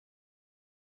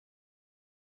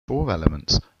Four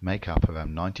elements make up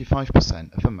around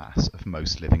 95% of the mass of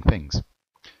most living things.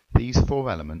 These four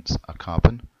elements are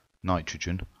carbon,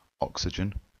 nitrogen,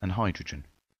 oxygen, and hydrogen.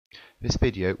 This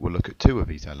video will look at two of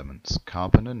these elements,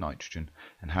 carbon and nitrogen,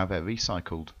 and how they're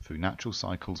recycled through natural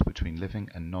cycles between living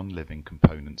and non-living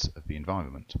components of the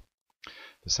environment.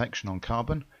 The section on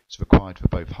carbon is required for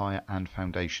both higher and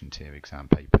foundation tier exam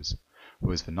papers,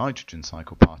 whereas the nitrogen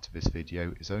cycle part of this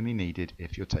video is only needed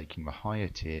if you're taking the higher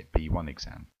tier B1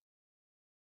 exam.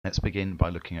 Let's begin by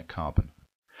looking at carbon.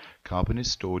 Carbon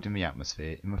is stored in the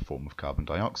atmosphere in the form of carbon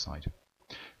dioxide.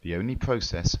 The only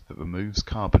process that removes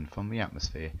carbon from the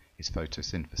atmosphere is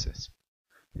photosynthesis.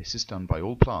 This is done by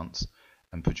all plants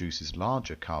and produces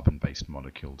larger carbon-based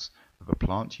molecules that the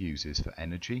plant uses for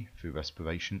energy through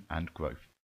respiration and growth.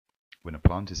 When a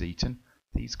plant is eaten,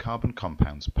 these carbon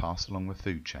compounds pass along the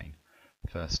food chain,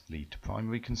 firstly to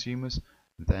primary consumers,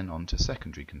 then on to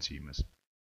secondary consumers.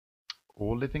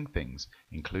 All living things,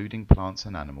 including plants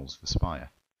and animals,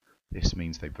 respire. This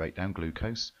means they break down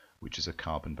glucose, which is a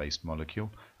carbon-based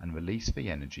molecule, and release the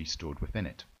energy stored within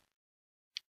it.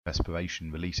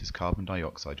 Respiration releases carbon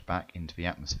dioxide back into the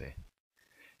atmosphere.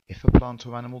 If a plant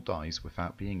or animal dies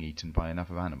without being eaten by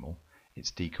another animal, it's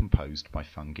decomposed by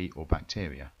fungi or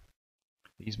bacteria.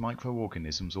 These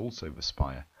microorganisms also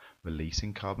respire,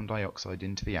 releasing carbon dioxide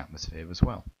into the atmosphere as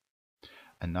well.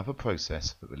 Another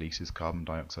process that releases carbon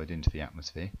dioxide into the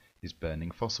atmosphere is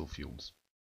burning fossil fuels.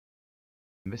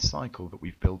 In this cycle that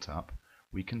we've built up,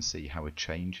 we can see how a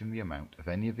change in the amount of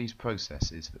any of these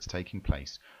processes that's taking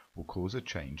place will cause a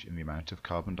change in the amount of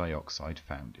carbon dioxide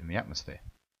found in the atmosphere.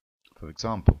 For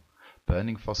example,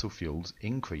 burning fossil fuels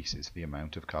increases the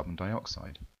amount of carbon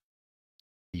dioxide.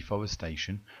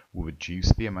 Deforestation will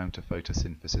reduce the amount of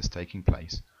photosynthesis taking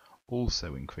place,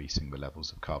 also increasing the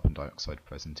levels of carbon dioxide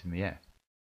present in the air.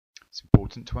 It's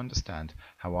important to understand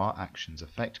how our actions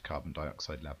affect carbon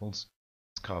dioxide levels.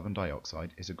 Carbon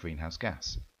dioxide is a greenhouse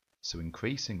gas, so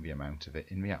increasing the amount of it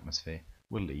in the atmosphere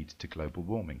will lead to global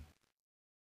warming.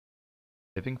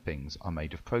 Living things are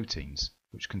made of proteins,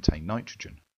 which contain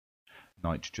nitrogen.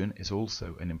 Nitrogen is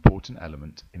also an important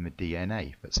element in the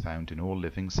DNA that's found in all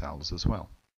living cells as well.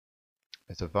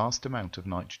 There's a vast amount of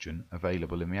nitrogen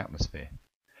available in the atmosphere.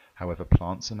 However,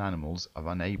 plants and animals are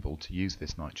unable to use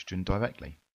this nitrogen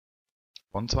directly.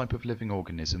 One type of living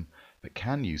organism that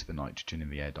can use the nitrogen in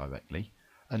the air directly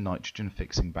are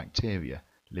nitrogen-fixing bacteria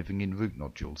living in root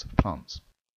nodules of plants.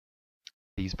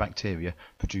 These bacteria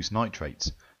produce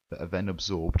nitrates that are then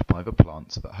absorbed by the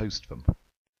plants that host them.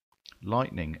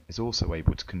 Lightning is also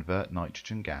able to convert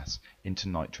nitrogen gas into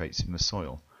nitrates in the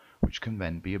soil, which can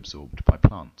then be absorbed by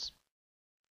plants.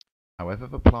 However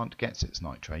the plant gets its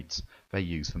nitrates, they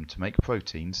use them to make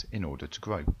proteins in order to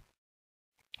grow.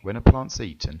 When a plant's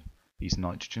eaten, these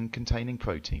nitrogen-containing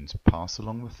proteins pass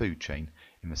along the food chain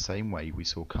in the same way we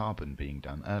saw carbon being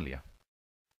done earlier.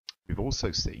 We've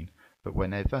also seen that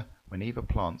when either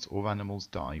plants or animals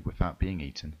die without being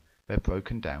eaten, they're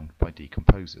broken down by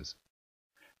decomposers.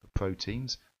 The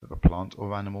proteins that the plant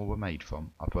or animal were made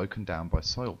from are broken down by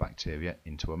soil bacteria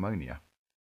into ammonia.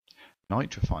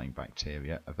 Nitrifying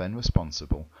bacteria are then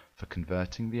responsible for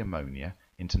converting the ammonia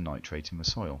into nitrate in the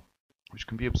soil, which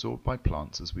can be absorbed by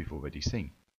plants as we've already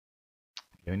seen.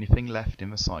 The only thing left in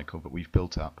the cycle that we've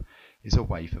built up is a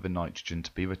way for the nitrogen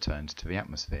to be returned to the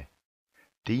atmosphere.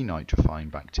 Denitrifying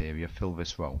bacteria fill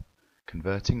this role,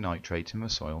 converting nitrate in the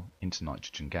soil into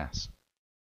nitrogen gas.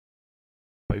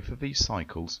 Both of these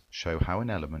cycles show how an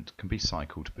element can be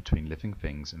cycled between living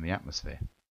things in the atmosphere.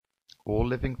 All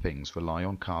living things rely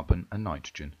on carbon and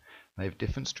nitrogen. They have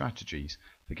different strategies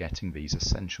for getting these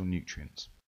essential nutrients.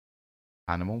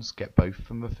 Animals get both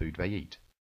from the food they eat.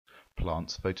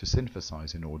 Plants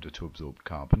photosynthesize in order to absorb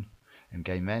carbon and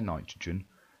gain their nitrogen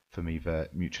from either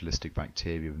mutualistic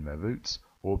bacteria in their roots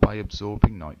or by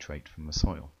absorbing nitrate from the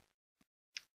soil.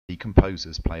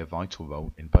 Decomposers play a vital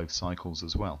role in both cycles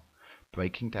as well,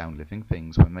 breaking down living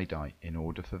things when they die in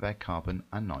order for their carbon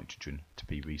and nitrogen to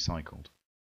be recycled.